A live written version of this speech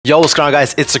Yo, what's going on,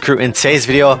 guys? It's the crew. In today's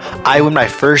video, I win my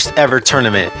first ever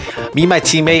tournament. Me and my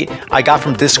teammate I got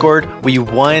from Discord, we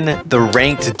won the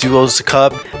ranked duos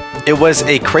cup. It was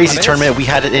a crazy tournament. We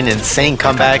had an insane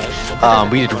comeback.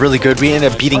 We did really good. We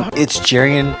ended up beating It's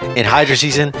Jarian in Hydra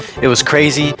season. It was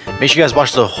crazy. Make sure you guys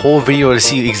watch the whole video to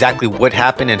see exactly what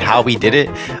happened and how we did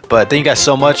it. But thank you guys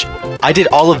so much. I did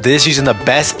all of this using the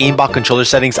best AIMBOT controller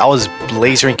settings. I was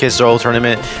lasering kids the whole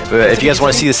tournament. But if you guys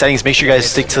want to see the settings, make sure you guys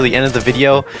stick till the end of the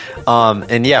video.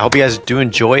 And yeah, I hope you guys do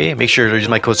enjoy. Make sure to use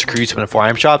my code secruittbusiness for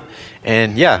IM shop.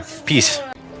 And yeah, peace.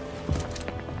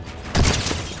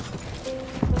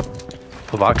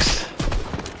 Full box.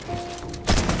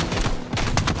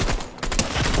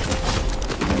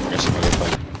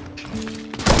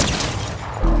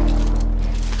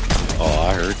 Oh,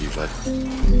 I heard you, bud.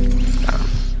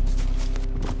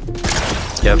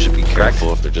 Yeah, should be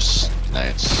Careful if they're just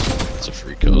nice. It's a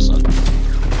free kill, son.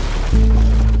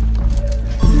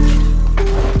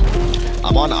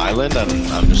 I'm on island and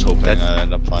I'm just hoping I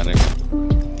end up finding.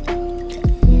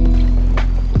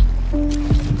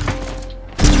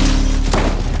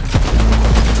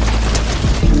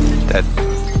 Dead.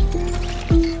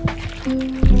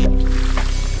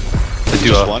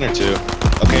 Just one or two?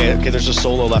 Okay, there's a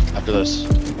solo left after this.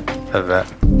 Have that.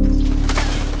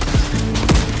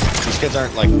 These kids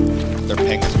aren't like, their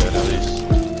ping is good at least.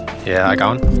 Yeah, I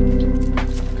got one.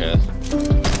 Okay.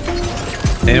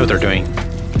 They know what they're doing.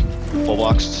 Full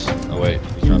boxed. Oh wait,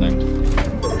 he's running.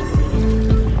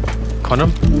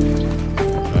 Condom?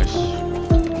 Nice.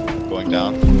 Going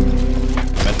down. I'm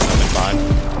in fine.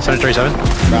 737.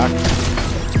 Cracked.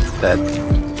 Dead.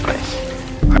 Nice.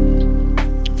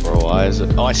 Bro, why is it?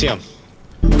 Oh, I see him.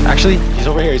 Actually, He's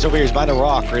over here. He's over here. He's behind a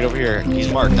rock right over here. He's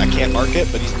marked. I can't mark it,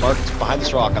 but he's marked behind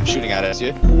this rock. I'm shooting at it. See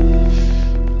it?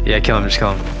 yeah, kill him. Just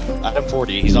kill him. Adam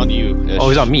 40. He's on you. Oh,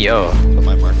 he's on me. Oh. Put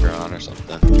my marker on or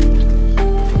something.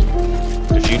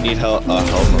 If you need help, let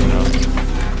me know.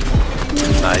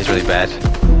 Nah, he's really bad.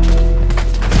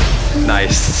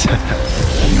 Nice.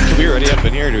 Do we already up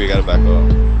in here, or do we gotta back up?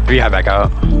 We have back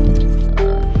out.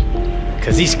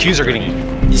 Cause these queues are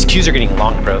getting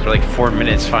long, bro. They're like 4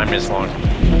 minutes, 5 minutes long.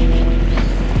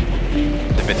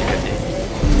 The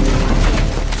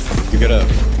 50-50. You gotta.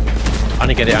 I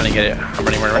didn't get it. I'm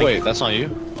running. Oh wait, that's not you.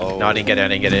 Oh. No, I didn't get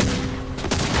it.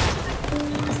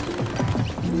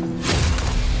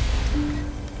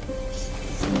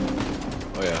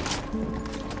 Oh yeah.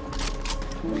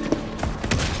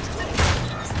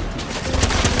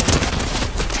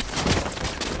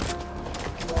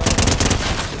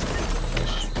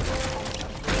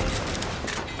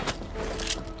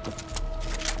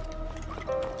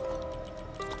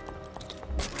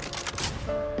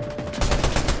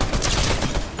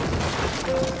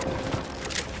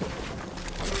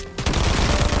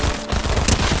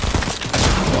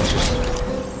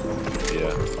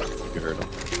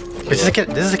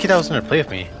 This is the kid that was gonna play with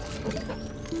me.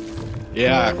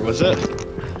 Yeah, was it?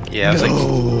 Yeah, I was like,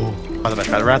 on the match.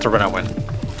 We're gonna have to run out win.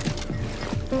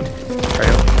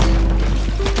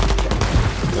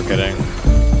 They're kidding.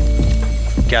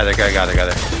 Gather.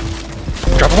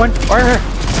 Drop one. Or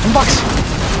box.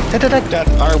 Dead.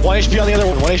 Alright, 1 HP on the other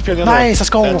one. 1 HP on the other one. Nice, let's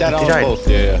go. Dead on died. both.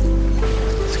 Yeah.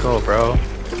 Let's go, bro.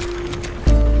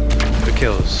 Good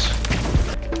kills.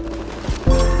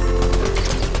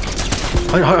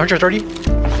 130.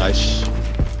 Nice.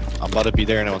 I'm about to be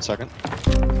there in 1 second.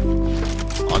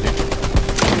 On you.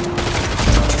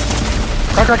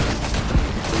 Crack.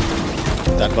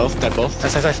 Dead both.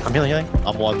 Nice. I'm healing.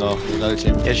 I'm one though. There's another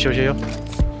team. Yeah, show. Do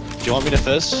you want me to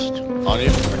fizz on you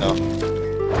or no?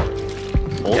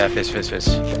 Hold. Yeah, fizz.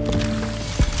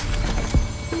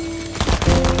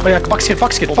 Oh yeah, box kid.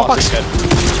 Full box.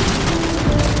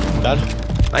 Dead.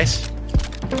 Nice.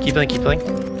 Keep playing.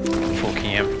 Full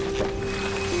cam.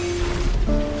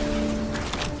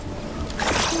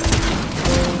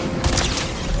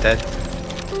 Dead.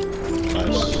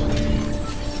 Nice. I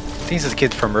think this is the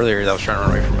kid from earlier that was trying to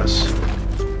run away from us.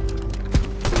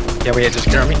 Yeah, wait, just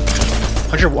get on me.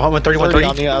 130, 30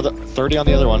 on the other. 30 on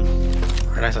the other one.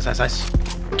 Alright, nice.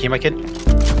 Keep my kid.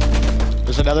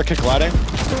 There's another kick gliding.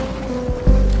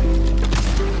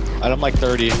 I'm like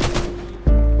 30.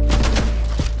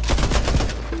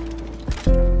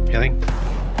 Healing.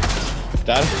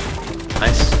 Dead.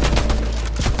 Nice.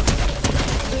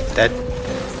 Dead.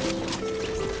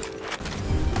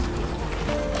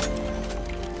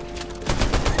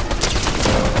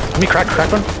 Let me crack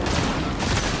one.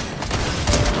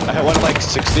 I hit one like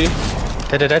 60.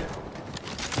 Dead.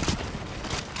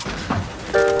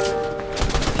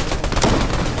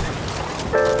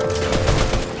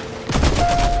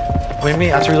 Wait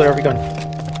me, I have to reload every gun.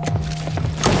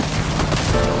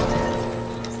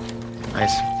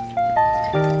 Nice.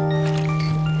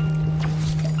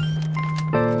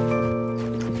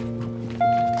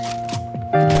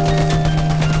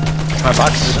 My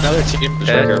box. There's another team. Just be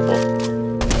Dead. careful.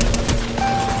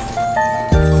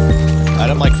 Fight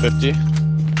him like 50.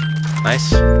 Nice.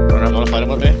 Going You up. wanna fight him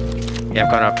with me? Yeah,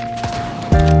 I'm going up.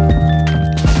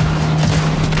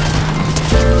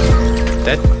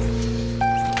 Dead.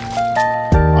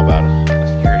 My bad.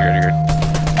 You're good.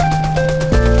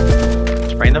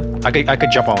 Spraying them? I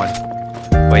could jump on one.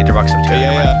 Wait, they're boxing too.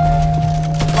 Yeah, yeah.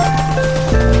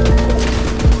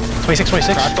 26,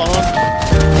 26. Cracked on one.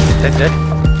 Dead, dead.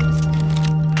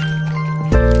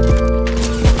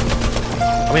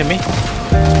 Come in, me.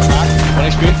 Cracked. 1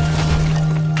 HP.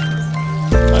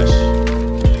 Nice.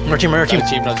 Another team, another team. Another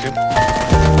team, another team.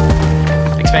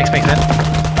 Expand, expand, man.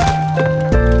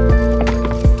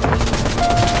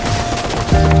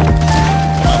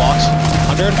 My box.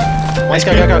 100. Nice,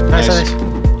 go. Nice, nice.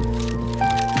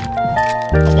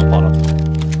 I'm up on him.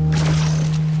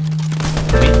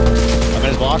 I'm in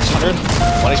his box. 100.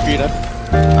 1 HP dead.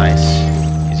 Nice.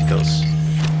 Easy kills.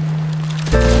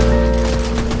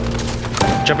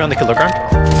 Jumping on the killer ground.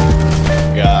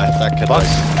 Yeah, that kid. Box.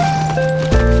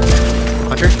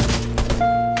 100.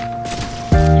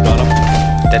 You got him.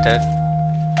 Dead.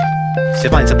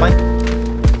 Zipline, zipline.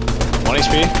 1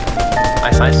 HP.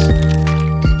 Nice, nice.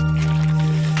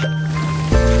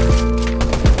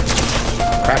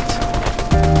 Cracked.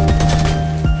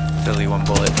 Billy, 1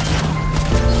 bullet.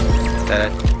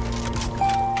 Dead.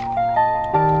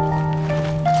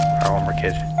 Alright, 1 more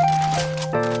kid.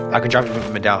 I can drop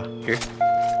him down. Here.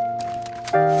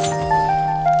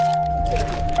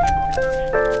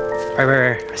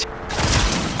 Right. I see.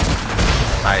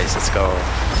 Nice, let's go.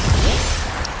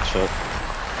 Shit.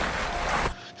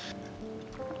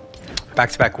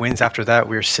 Back-to-back wins after that.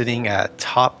 We're sitting at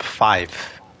top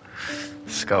 5.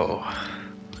 Let's go.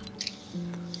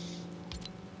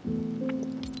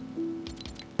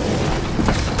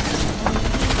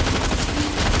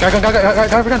 Gun.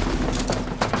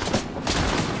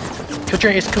 Kill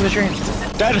Jurian.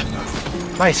 Dead.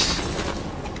 Nice.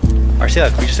 Alright, say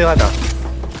that. We just say that now.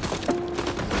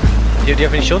 Do you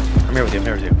have any shield? I'm here with you. No.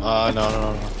 On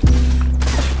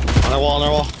our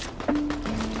wall.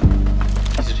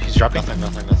 He's dropping.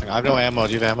 Nothing. I have no ammo.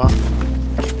 Do you have ammo?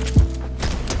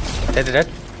 Dead.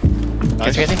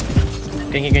 Nice.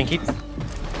 Getting keep.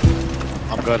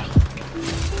 I'm good.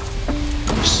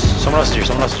 Someone else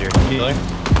is here. Healing.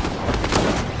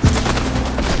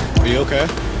 Are you okay?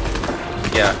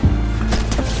 Yeah.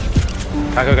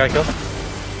 Gotta kill.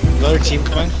 Another team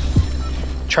coming.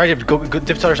 Try to go dip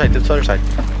to the other side.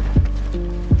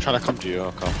 Trying to come to you.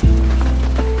 Okay.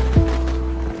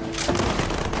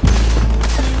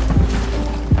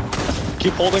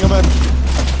 Keep holding him in.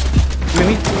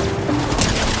 Me.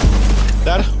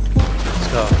 Dead. Let's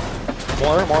go.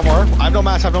 More. I have no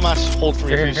match. Hold for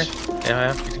me, Here. please.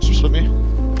 Yeah. You can switch with me.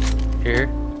 Here.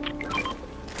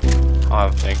 Oh,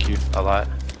 Thank you. a lot.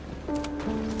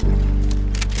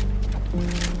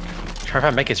 Try to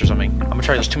find medkits or something. I'm gonna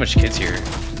try. There's too much kids here.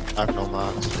 I have no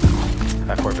match.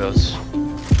 I have 4 bills.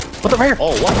 What the right here?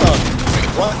 Oh, what the?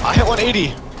 What? I hit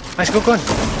 180. Nice, go.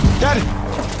 Dead.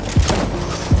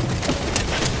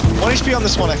 1 HP on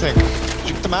this one, I think. Did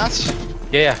you get the mats?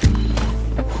 Yeah.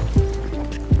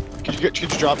 Could you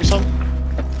drop me some?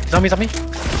 He's on me.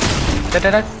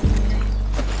 Dead.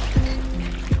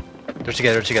 They're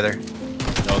together.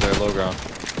 No, they're low ground.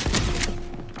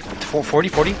 40.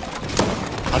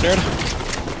 100.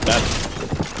 Dead.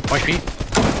 1 HP.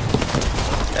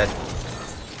 Dead.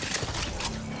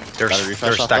 They're Got a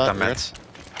refresh off stacked that, on mats.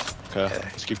 Okay, Okay.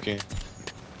 let's keep going.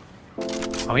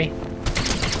 On me.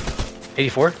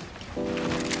 84.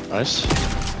 Nice.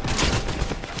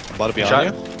 I'm about to be Shot. on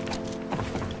you.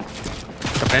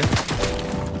 Jump in.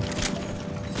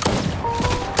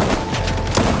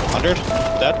 100.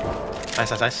 Dead.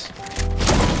 Nice.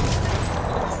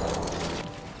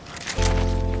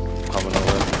 Coming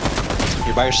over.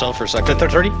 You're by yourself for a second.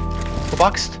 30. Full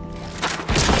boxed.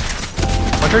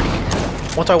 100.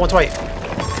 One to white.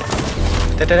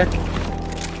 Dead.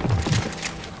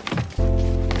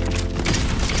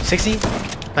 60.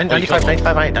 95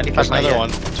 height. 95 There's height. another Yeah.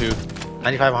 one, too.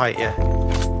 95 height, yeah.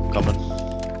 Coming.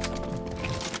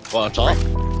 Well, on top.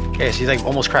 Yeah, so he's like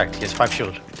almost cracked. He has 5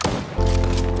 shield.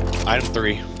 Item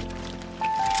 3.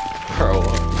 Bro.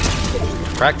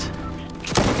 Cracked.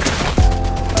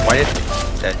 Whited.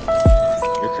 Dead.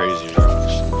 You're crazy, bro.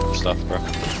 Stuff, bro.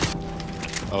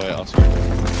 Oh, wait, I'll see.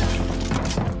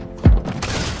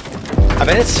 5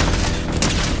 minutes.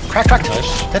 Cracked.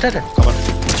 Nice. Dead. Come on.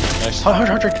 Nice.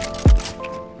 100.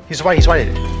 He's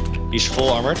whited. He's full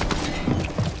armored.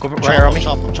 Go right around me.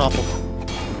 Chop him.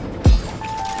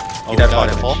 Oh, dead got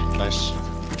bottom. fall. Nice.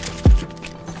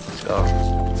 Let's go.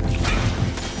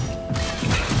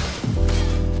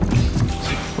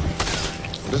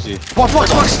 What is he? Box.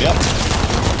 Yep.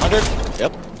 100.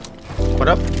 Yep. What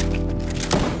up?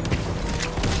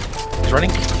 He's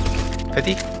running.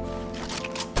 50.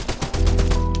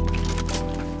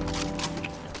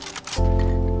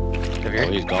 Over here.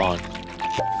 Oh, he's gone.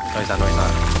 No, he's not.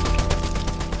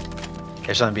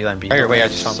 He's on B line B. Right, wait, I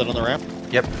just saw Sit him. on the ramp.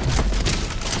 Yep.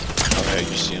 Okay,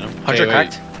 you seen him. 100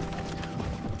 cracked.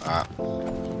 Ah.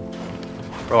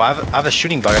 Bro, I have a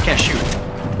shooting bug. I can't shoot.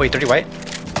 Wait, 30 white.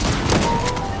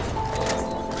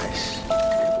 Nice.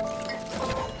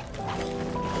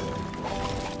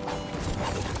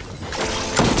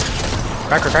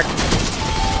 Crack.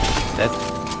 Dead.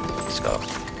 Let's go.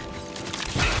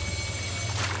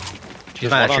 She's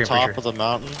There's not one on tree, top sure. of the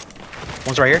mountain.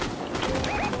 One's right here.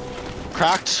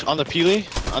 Cracked on the peely,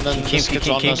 and then this kid's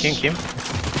on us. Kim.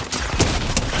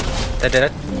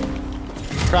 Dead.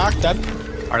 Cracked, dead.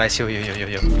 Alright, nice. Yo.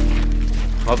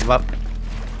 Up.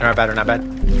 They're not bad.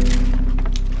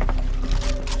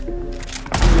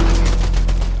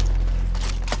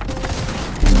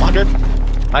 $100.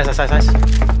 Nice.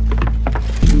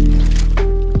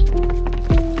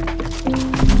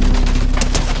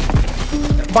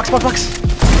 Box.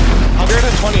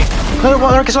 120. They're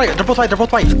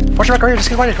both white. Watch your back right here. Just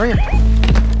get right here.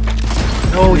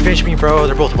 No, he finished me, bro.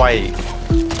 They're both white.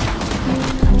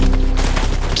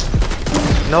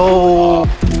 No.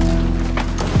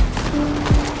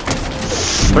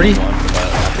 30. You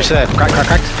said cracked.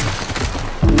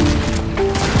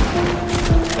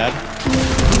 Dead.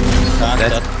 Cracked,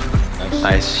 Dead.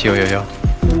 Nice. Yo.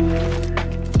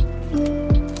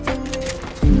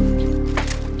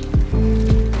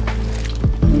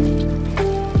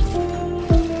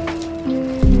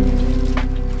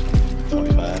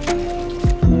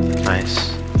 Nice.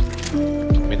 I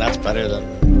mean, that's better than.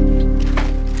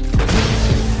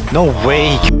 No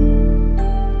way.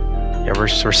 Yeah, we're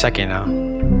second now.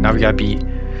 Now we gotta beat.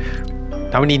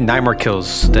 Now we need 9 more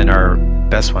kills than our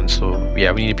best one. So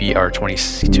yeah, we need to beat our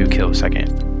 22 kill second.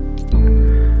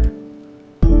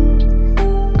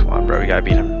 Come on, bro. We gotta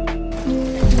beat him.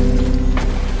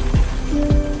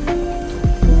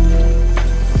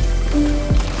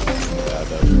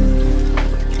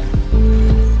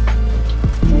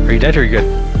 Are you dead or are you good?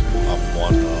 I'm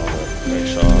one. Great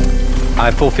shot. I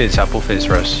have full fizz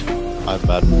for us. I'm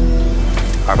bad.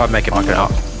 Alright, I'll make it knock it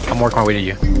out. I'm working my way to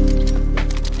you.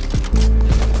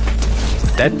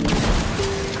 Dead?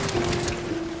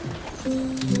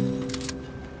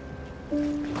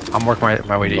 I'm working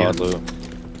my way to you. Loot.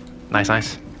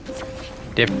 Nice.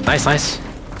 Dip. Nice.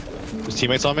 His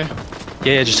teammates on me?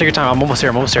 Yeah, just take your time. I'm almost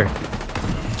there.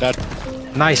 Dead.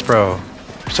 Nice, bro.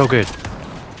 So good.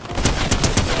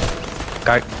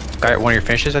 Got one of your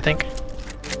finishes, I think.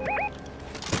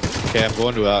 Okay, I'm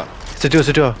going to It's a duo.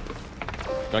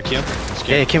 Don't kill him?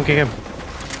 Yeah, kill him.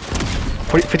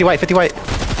 50 white.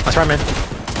 That's right, man.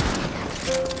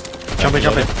 Jump in.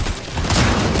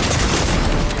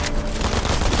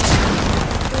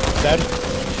 Dead.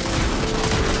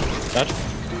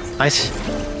 Nice.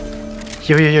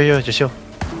 Yo, just yo.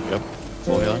 Yep.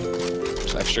 Full healing.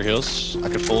 There's extra heals. I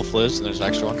could full fizz, and there's an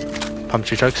extra one. Pump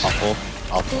 2 chugs.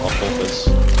 I'll full fizz.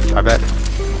 I bet.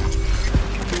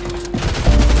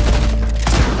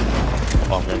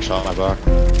 Oh, I'm getting shot in my back.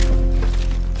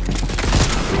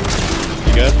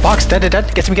 You good? Box, dead.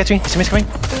 Gets me. Somebody's coming.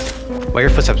 Wait, your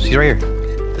footsteps. He's right here.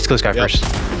 Let's kill this guy first.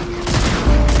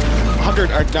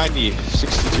 100 or 90,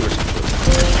 62 or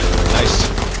something. Nice.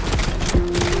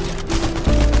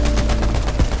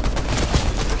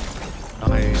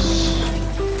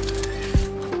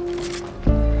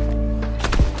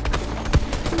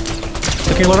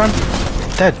 Looking low run.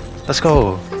 Dead. Let's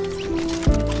go.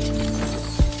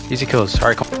 Easy kills.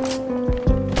 Alright, come.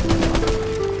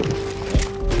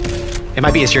 It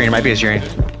might be a Syrian.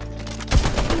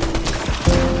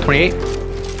 28. I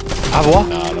have a wall.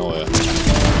 Nah, no way.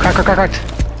 Cracked.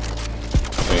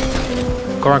 Wait.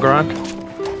 Go on.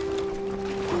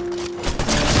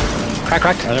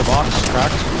 Cracked. Another box.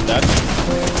 Cracked. Dead.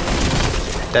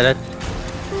 Dead.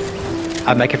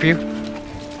 I'll make it for you.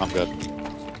 I'm good.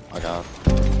 I got it.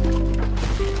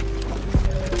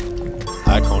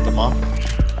 I coned him off.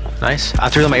 Nice. I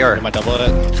threw them my AR. Am I double it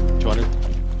at 200?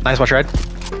 Nice, watch red.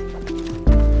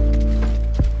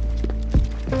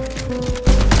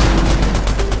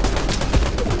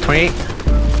 $28.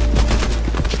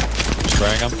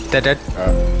 Spraying him. Dead.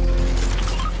 Alright.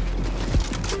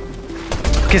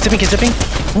 Get zipping.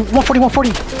 140.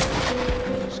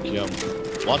 Just kill him.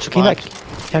 Launch a Clean that. box.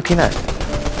 Yeah, clean that.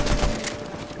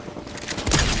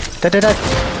 Dead.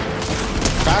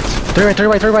 Cracked. 30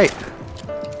 white.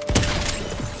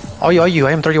 All you.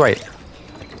 I am 30 white.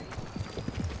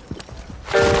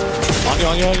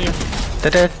 On you.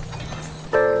 Dead.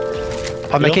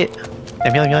 I'll make it.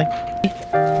 I'm healing. I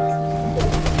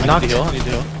Knocked. need to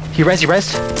heal. He res.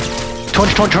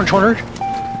 200.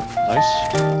 Nice.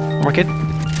 One more kid.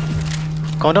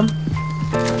 Condom.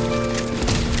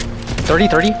 30.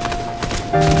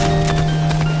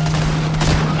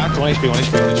 Cracked. 1 HP.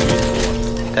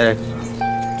 Dead.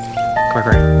 Come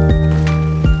here.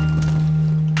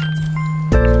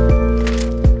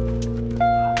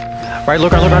 Right,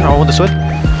 look around. I want the sword.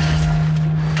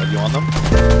 Are you on them?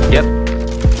 Yep.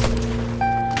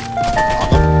 On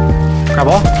them. Grab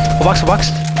all. Full box.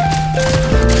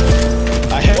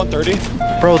 I hit 130.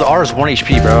 Bro, the R is 1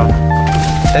 HP, bro.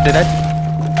 Dead.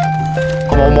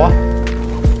 Come on, wall.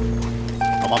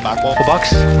 I'm on back wall. Full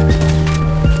box.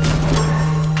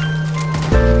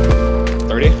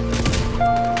 30.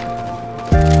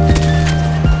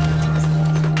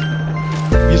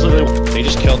 He's literally. They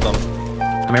just killed them.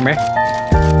 Come here.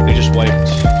 They just wiped.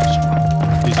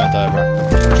 He's not dead, bro. I'm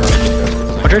trying to keep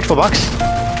this. 100, full box.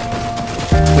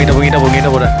 We double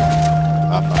that.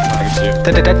 I'm not trying to see.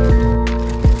 Dead.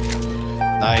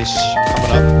 Nice.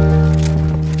 Coming up.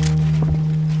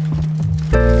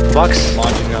 Full box.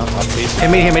 Launching down. Up base. Hit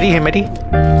me. Hit.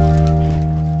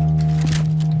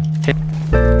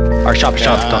 Our shop.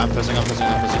 I'm pissing.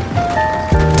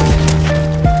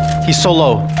 He's so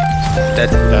low. Dead.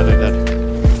 Dead.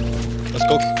 Let's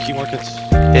go. Key more kids.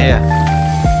 Yeah.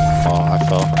 Oh, I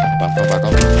fell. Back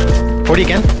up. 40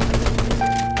 again.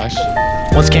 Nice.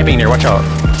 One's camping near. Watch out.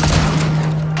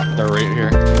 They're right here.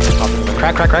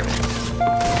 Crack.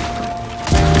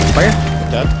 Fire.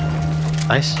 Dead.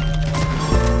 Nice.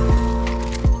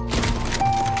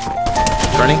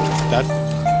 Running. Dead.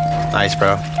 Nice,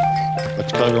 bro.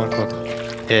 Let's kill everyone quick.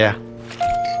 Yeah.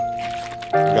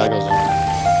 The guy goes in.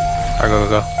 Alright,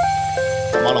 go.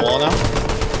 I'm on a wall now.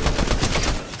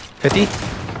 50.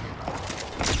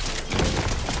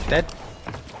 Dead.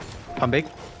 I'm big.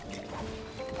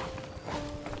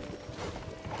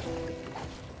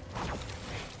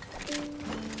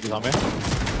 He's on me.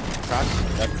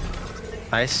 Cracked. Dead.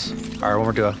 Nice. Alright, one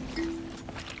more duo.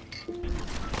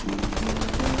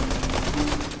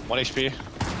 1 HP.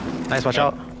 Nice, watch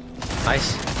out.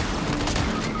 Nice.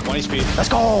 1 HP. Let's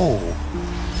go!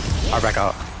 Alright, back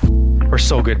out. We're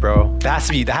so good, bro. That has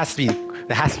to be it,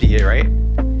 right?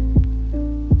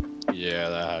 Yeah,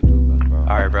 that had to have been, bro.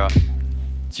 Alright, bro.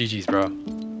 GG's, bro.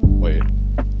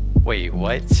 Wait,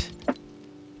 what?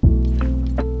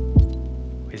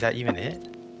 Is that even it?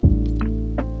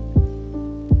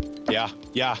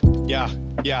 Yeah,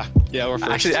 we're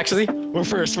first. Actually? We're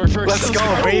first. Let's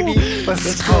go, baby.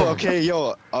 Let's go. Okay,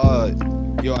 yo,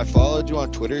 I followed you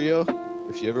on Twitter, yo.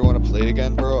 If you ever want to play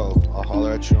again, bro, I'll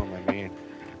holler at you on my main.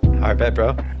 Alright, bet,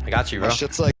 bro. I got you, bro. My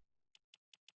shit's like